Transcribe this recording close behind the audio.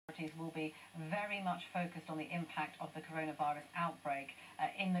priorities will be very much focused on the impact of the coronavirus outbreak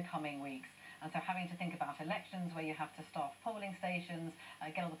in the coming weeks. And so having to think about elections where you have to staff polling stations,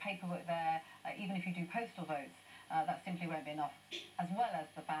 get all the paperwork there, even if you do postal votes, that simply won't be enough, as well as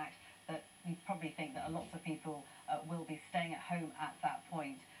the fact that we probably think that lots of people will be staying at home at that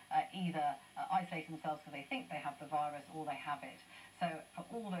point, either isolating themselves because they think they have the virus or they have it. So for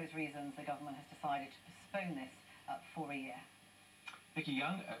all those reasons, the government has decided to postpone this for a year. Vicky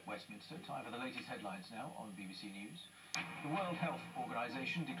Young at Westminster. Time for the latest headlines now on BBC News. The World Health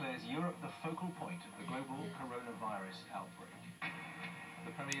Organization declares Europe the focal point of the global coronavirus outbreak.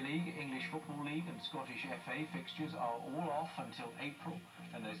 The Premier League, English Football League and Scottish FA fixtures are all off until April,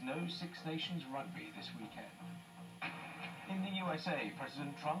 and there's no Six Nations rugby this weekend. In the USA,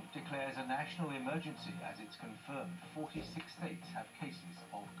 President Trump declares a national emergency as it's confirmed 46 states have cases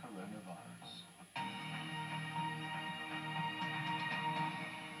of coronavirus.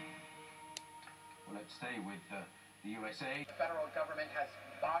 Well, let's stay with the USA. The federal government has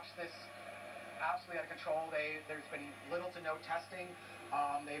botched this absolutely out of control. There's been little to no testing.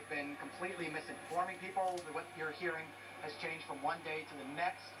 They've been completely misinforming people. What you're hearing has changed from one day to the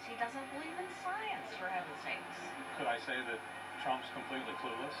next. He doesn't believe in science, for heaven's sakes. Could I say that Trump's completely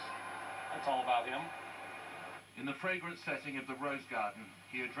clueless? That's all about him. In the fragrant setting of the Rose Garden,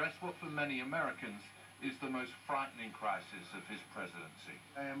 he addressed what for many Americans is the most frightening crisis of his presidency.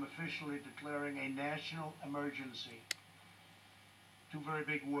 I am officially declaring a national emergency. Two very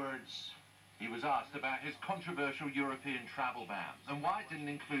big words. He was asked about his controversial European travel ban and why it didn't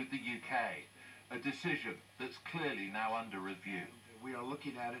include the UK, a decision that's clearly now under review. We are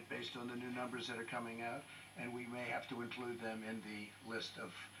looking at it based on the new numbers that are coming out, and we may have to include them in the list of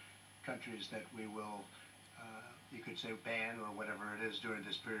countries that we will, you could say, ban or whatever it is during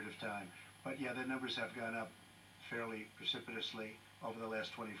this period of time. But yeah, the numbers have gone up fairly precipitously over the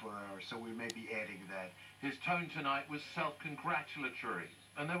last 24 hours, so we may be adding that. His tone tonight was self-congratulatory,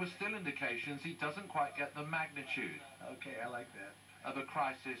 and there were still indications he doesn't quite get the magnitude. Okay, I like that. Of a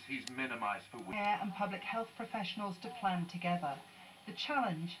crisis he's minimised for weeks. Care and public health professionals to plan together. The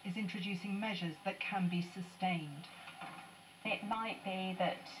challenge is introducing measures that can be sustained. It might be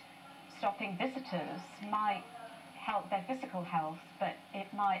that stopping visitors might help their physical health, but it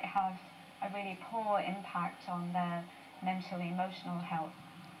might have a really poor impact on their mental, emotional health.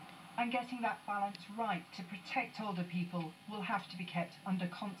 And getting that balance right to protect older people will have to be kept under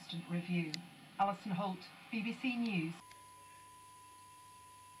constant review. Alison Holt, BBC News.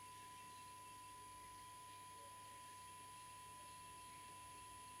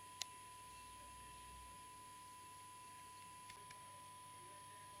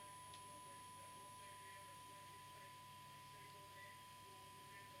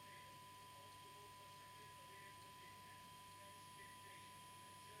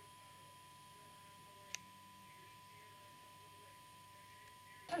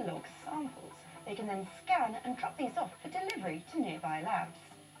 To log samples. They can then scan and drop these off for delivery to nearby labs.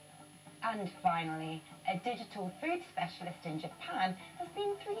 And finally, a digital food specialist in Japan has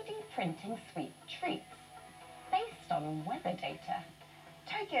been 3D printing sweet treats based on weather data.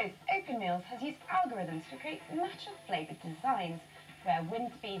 Tokyo's Open Meals has used algorithms to create natural flavoured designs where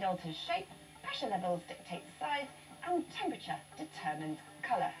wind speed alters shape, pressure levels dictate size, and temperature determines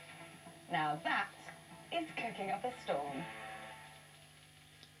colour. Now that is cooking up a storm.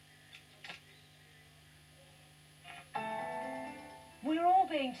 We're all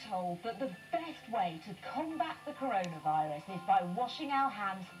being told that the best way to combat the coronavirus is by washing our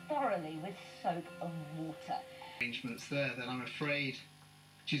hands thoroughly with soap and water. Arrangements there, then I'm afraid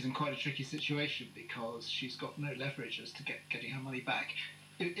she's in quite a tricky situation because she's got no leverage as to getting her money back.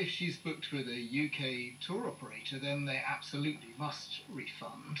 If she's booked with a UK tour operator, then they absolutely must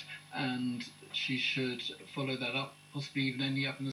refund, and she should follow that up, possibly even ending up in the